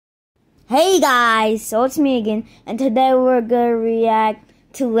Hey guys, so it's me again, and today we're gonna react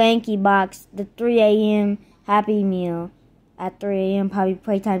to LankyBox, the 3 a.m. Happy Meal. At 3 a.m. Poppy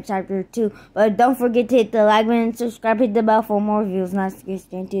Playtime Chapter 2. But don't forget to hit the like button, subscribe, hit the bell for more views. Now let's get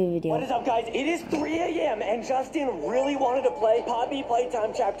straight into the video. What is up, guys? It is 3 a.m. and Justin really wanted to play Poppy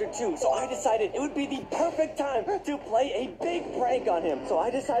Playtime Chapter 2. So I decided it would be the perfect time to play a big prank on him. So I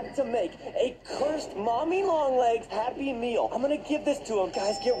decided to make a cursed Mommy Longlegs Happy Meal. I'm gonna give this to him.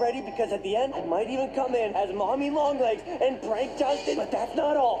 Guys, get ready because at the end, I might even come in as Mommy Longlegs and prank Justin. But that's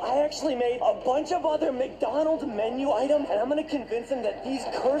not all. I actually made a bunch of other McDonald's menu items, and I'm gonna convince him that these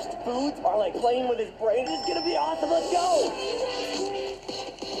cursed foods are like playing with his brain. It's gonna be awesome. Let's go!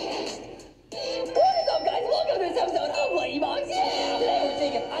 What is up, guys? Welcome to this episode of LankyBox. Yeah! Today we're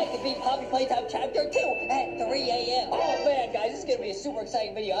seeing if I can beat Poppy Playtime Chapter 2 at 3 a.m. Oh man, guys, this is gonna be a super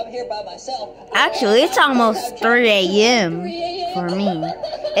exciting video. I'm here by myself. Actually, it's almost 3 a.m. for me.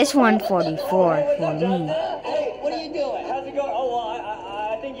 It's 1:44 for me. Hey, what are you doing? How's it going? Oh, well,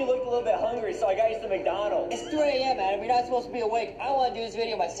 I think you looked a little bit hungry, so I got you some McDonald's. It's 3 a.m., Adam. You're not supposed to be awake. I want to do this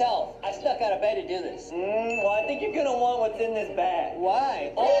video myself. I snuck out of bed to do this. Well, I think you're gonna want what's in this bag.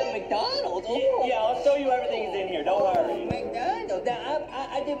 Why? Oh, McDonald's. Oh. Yeah, I'll show you everything is in here. Don't worry. McDonald's. Now,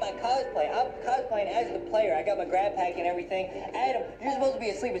 I did my cosplay. I'm cosplaying as the player. I got my grab pack and everything. Adam, you're supposed to be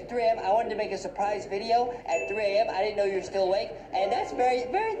asleep. It's 3 a.m. I wanted to make a surprise video at 3 a.m. I didn't know you were still awake. And that's very,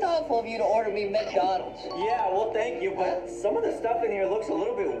 very thoughtful of you to order me McDonald's. Yeah, well, thank you, but some of the stuff in here looks a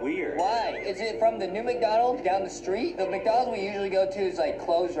little bit weird. Why? Is it from the new McDonald's down the street? The McDonald's we usually go to is like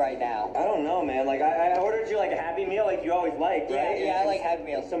closed right now. I don't know, man. Like, I ordered you like a Happy Meal like you always like, right? Yeah, I like Happy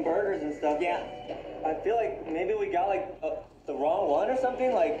Meals. Some burgers and stuff. Yeah. I feel like maybe we got like the wrong one or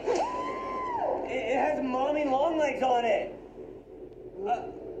something. Like, it has Mommy Longlegs on it.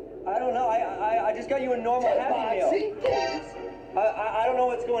 I don't know. I just got you a normal Happy Meal. See? I don't know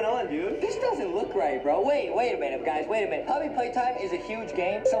what's going on, dude. This doesn't look right, bro. Wait a minute, guys. Wait a minute. Poppy Playtime is a huge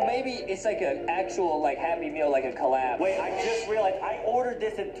game, so maybe it's like an actual like Happy Meal, like a collab. Wait, I just realized I ordered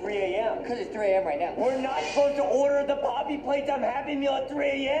this at 3 a.m. Because it's 3 a.m. right now. We're not supposed to order the Poppy Playtime Happy Meal at 3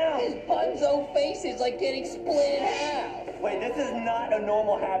 a.m. His bunzo face is like getting split in half. Wait, this is not a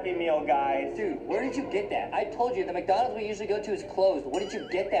normal Happy Meal, guys. Dude, where did you get that? I told you, the McDonald's we usually go to is closed. Where did you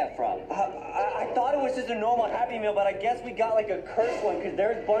get that from? I thought it was just a normal Happy Meal, but I guess we got like a cursed one, because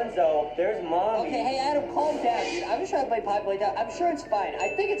there's Bunzo, there's Mommy. Okay, hey Adam, calm down, dude. I'm just trying to play Poppy Playtime. I'm sure it's fine.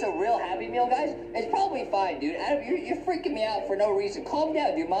 I think it's a real Happy Meal, guys. It's probably fine, dude. Adam, you're freaking me out for no reason. Calm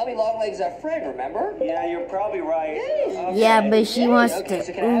down, dude. Mommy Longlegs is our friend, remember? Yeah, you're probably right. Yay. Yeah, but she wants to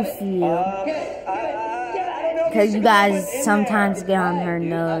so can I have oof it? you. I don't know. Because you guys sometimes get on her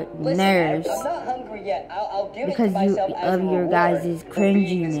Listen, nerves. I'm not hungry yet. I'll give Because it to myself as of a your reward guys' for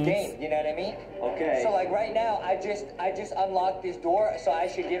beating this cringiness. game, you know what I mean? Okay. So like right now, I just unlocked this door, so I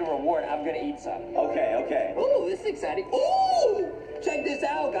should get a reward. I'm gonna eat some. Okay. Ooh, this is exciting. Ooh, check this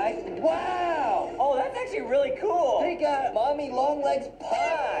out, guys. Wow. Oh, that's actually really cool. They got Mommy Longlegs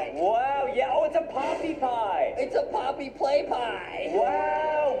pie. Wow, yeah. Oh, it's a Poppy Pie. It's a Poppy Play pie.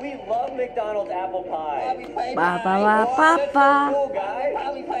 Wow, we love McDonald's apple pie. Poppy Play Ba, pie. ba, ba, Oh, ba, that's ba. so cool, guys.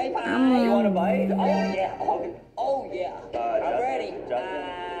 Poppy Play pie. Mm. You want a bite? Oh yeah. Oh yeah. I'm Justin, ready.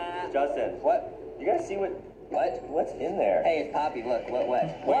 Justin. What? You guys see what's in there? Hey, it's Poppy. Look.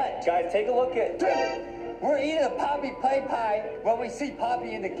 What? Guys, take a look at. We're eating a Poppy Play pie when we see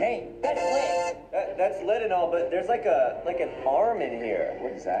Poppy in the game. That's lit. That's lit and all, but there's like an arm in here.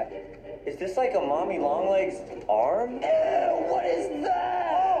 What is that? Is this like a Mommy Longlegs arm? Ew, what is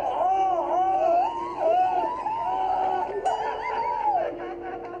that?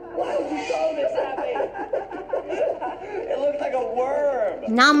 Why would you throw this at me? It looks like a worm.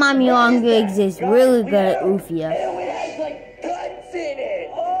 Now Mommy Longlegs is really good at oof you. Ew, it has like guts in it.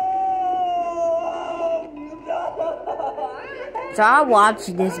 Oh no! So I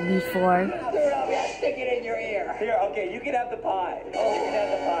watched this before. Throw it up, yeah, stick it in your ear. Here, okay, you can have the pie. Oh, you can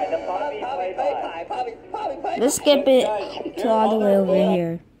have the pie. The Poppy Poppy Play Play pie. pie. Poppy Play. Let's skip it to all the way over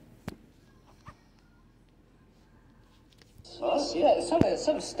here. Huh? See that?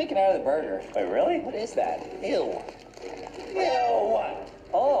 Something's sticking out of the burger. Wait, really? What is that? Ew.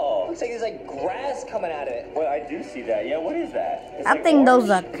 Oh. Looks like there's like grass coming out of it. Well, I do see that. Yeah, what is that? It's I like think those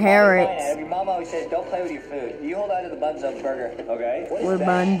orange. are carrots. Your mom always says, don't play with your food. You hold on to the buns of the burger. Okay. What is With that?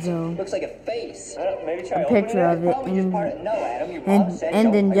 Bunzo. Looks like a face. Maybe try A opening picture of it. Probably just part of, no, Adam, your mom said And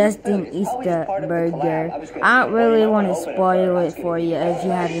don't then play with your Justin food. eats It's probably the just part of the burger. collab. was gonna I don't say, really well, want I'm to gonna spoil open it for you if you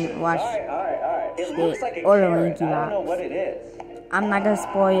haven't watched. All right. It looks like a Order carrot. I LankyBox. don't know what it is. I'm not gonna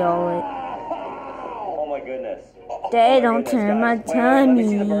spoil it. Oh my goodness. They don't turn my Let me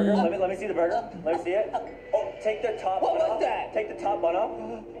see the burger. tummy. Let me see the burger. Let me see it. Oh, take the top What bun was off. that? Take the top bun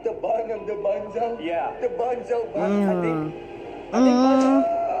off. The bunzo. Yeah. The bunzo. I think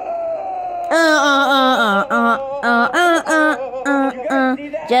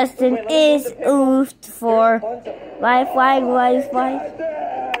Justin is oofed for life.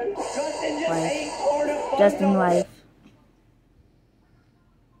 Justin life.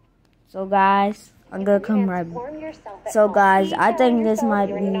 So guys, I'm gonna come right back. So guys, I think this might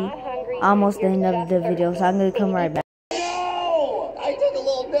be almost the end of the video, so I'm gonna come right back. No! I took a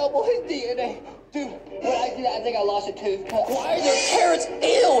little nibble of his DNA. Dude, when I did that, I think I lost a tooth. Why are there carrots?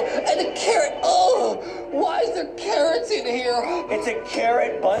 Ew! And the carrot, oh! Why is there carrots in here? it's a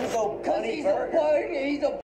carrot bunzo bunny burger. He's a